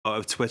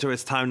Of Twitter.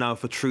 It's time now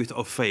for Truth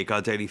or Fake,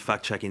 our daily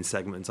fact-checking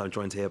segment. I'm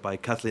joined here by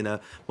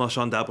Catalina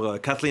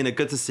Marchand-Dabreu. Catalina,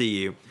 good to see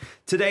you.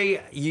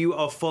 Today, you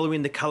are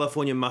following the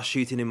California mass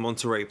shooting in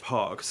Monterey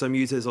Park. Some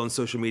users on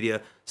social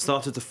media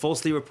started to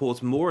falsely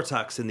report more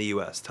attacks in the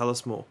US. Tell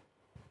us more.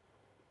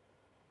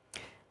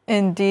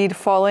 Indeed,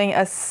 following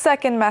a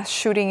second mass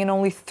shooting in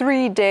only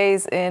 3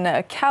 days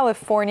in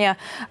California,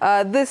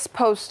 this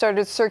post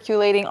started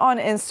circulating on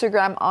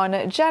Instagram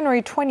on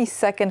January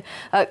 22nd,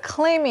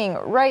 claiming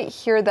right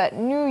here that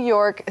New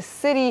York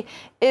City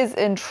is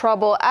in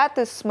trouble. At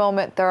this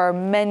moment, there are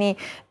many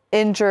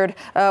injured,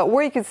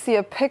 where you can see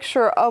a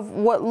picture of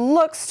what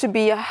looks to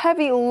be a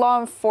heavy law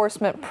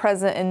enforcement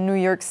presence in New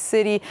York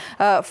City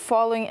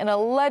following an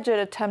alleged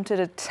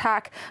attempted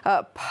attack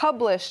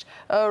published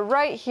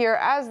right here,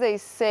 as they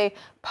say,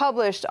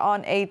 published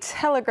on a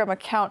Telegram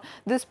account.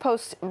 This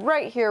post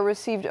right here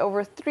received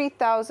over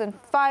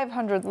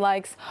 3,500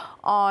 likes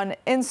on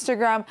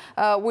Instagram,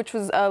 which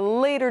was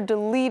later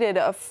deleted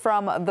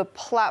from the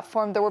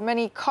platform. There were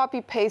many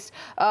copy-paste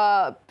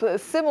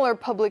similar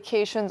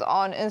publications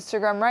on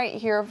Instagram right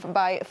here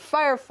by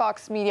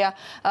Firefox Media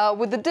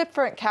with a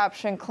different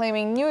caption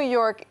claiming New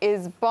York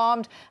is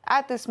bombed.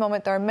 At this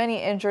moment, there are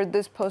many injured.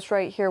 This post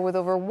right here with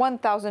over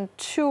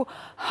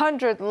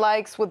 1,200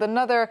 likes, with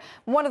another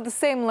one of the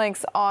same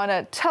links on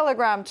a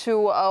Telegram to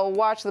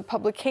watch the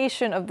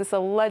publication of this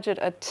alleged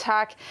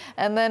attack.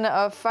 And then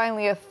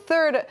finally a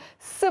third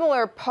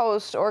similar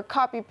post or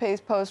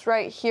copy-paste post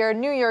right here.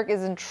 New York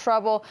is in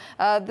trouble.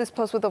 This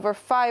post with over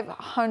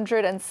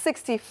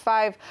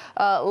 565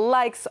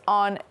 likes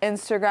on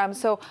Instagram.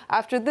 So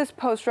after this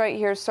post right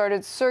here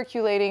started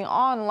circulating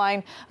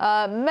online,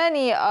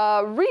 many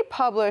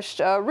reposted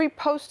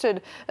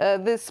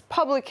this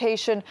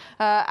publication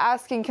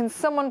asking, can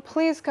someone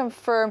please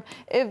confirm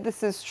if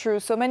this is true?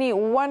 So many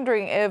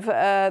wondering if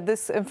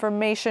this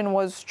information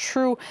was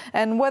true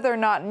and whether or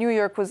not New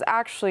York was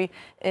actually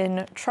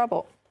in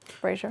trouble.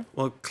 Fraser?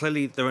 Well,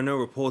 clearly there are no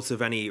reports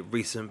of any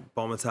recent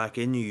bomb attack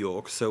in New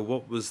York. So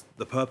what was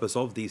the purpose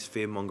of these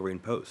fear-mongering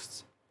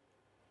posts?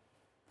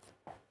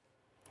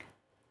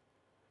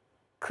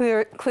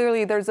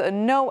 Clearly, there's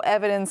no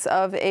evidence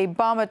of a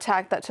bomb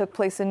attack that took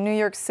place in New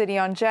York City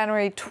on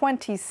January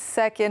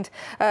 22nd,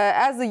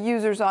 as the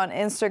users on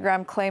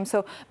Instagram claim.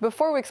 So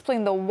before we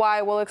explain the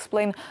why, we'll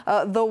explain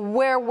the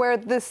where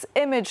this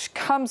image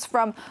comes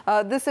from.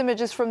 This image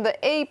is from the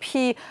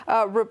AP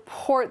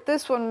report.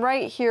 This one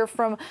right here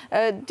from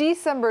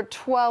December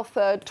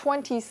 12th,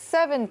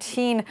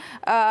 2017,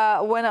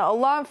 when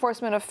law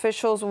enforcement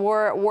officials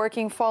were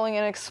working following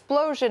an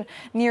explosion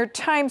near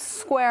Times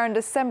Square on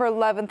December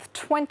 11th,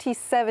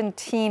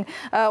 2017,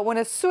 when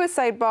a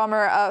suicide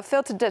bomber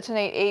failed to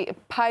detonate a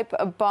pipe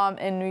bomb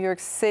in New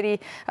York City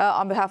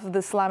on behalf of the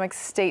Islamic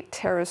State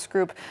terrorist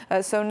group.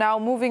 So now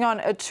moving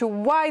on to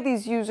why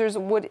these users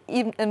would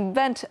even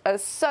invent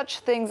such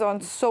things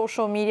on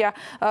social media.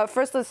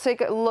 First, let's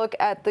take a look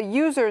at the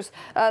users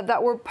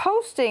that were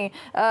posting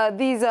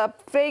these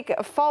fake,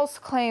 false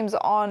claims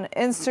on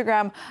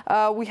Instagram.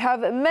 We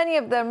have many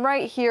of them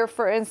right here.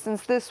 For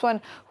instance, this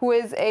one who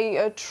is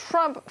a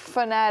Trump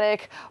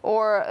fanatic,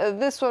 or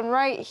this one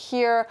right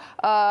here,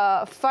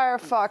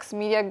 Firefox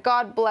Media,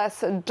 God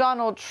bless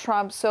Donald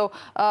Trump. So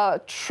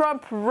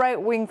Trump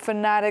right-wing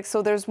fanatic.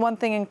 So there's one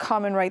thing in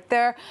common right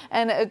there.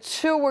 And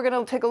two, we're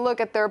going to take a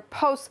look at their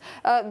posts.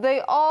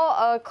 They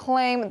all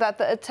claim that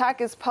the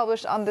attack is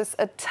published on this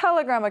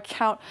Telegram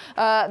account,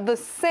 the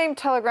same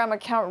Telegram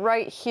account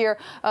right here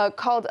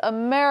called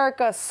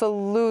America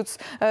Salutes.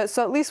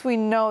 So at least we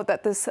know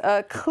that this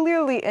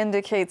clearly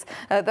indicates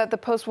that the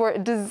posts were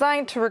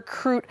designed to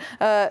recruit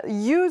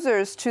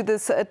users to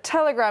this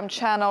Telegram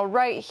channel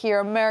right here,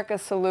 America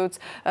Salutes.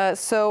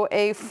 So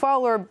a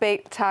follower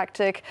bait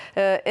tactic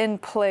in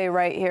play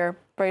right here.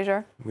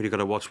 Fraser? Really got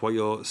to watch what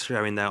you're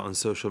sharing there on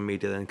social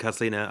media. And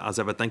Catalina, as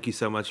ever, thank you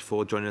so much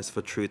for joining us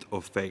for Truth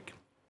or Fake.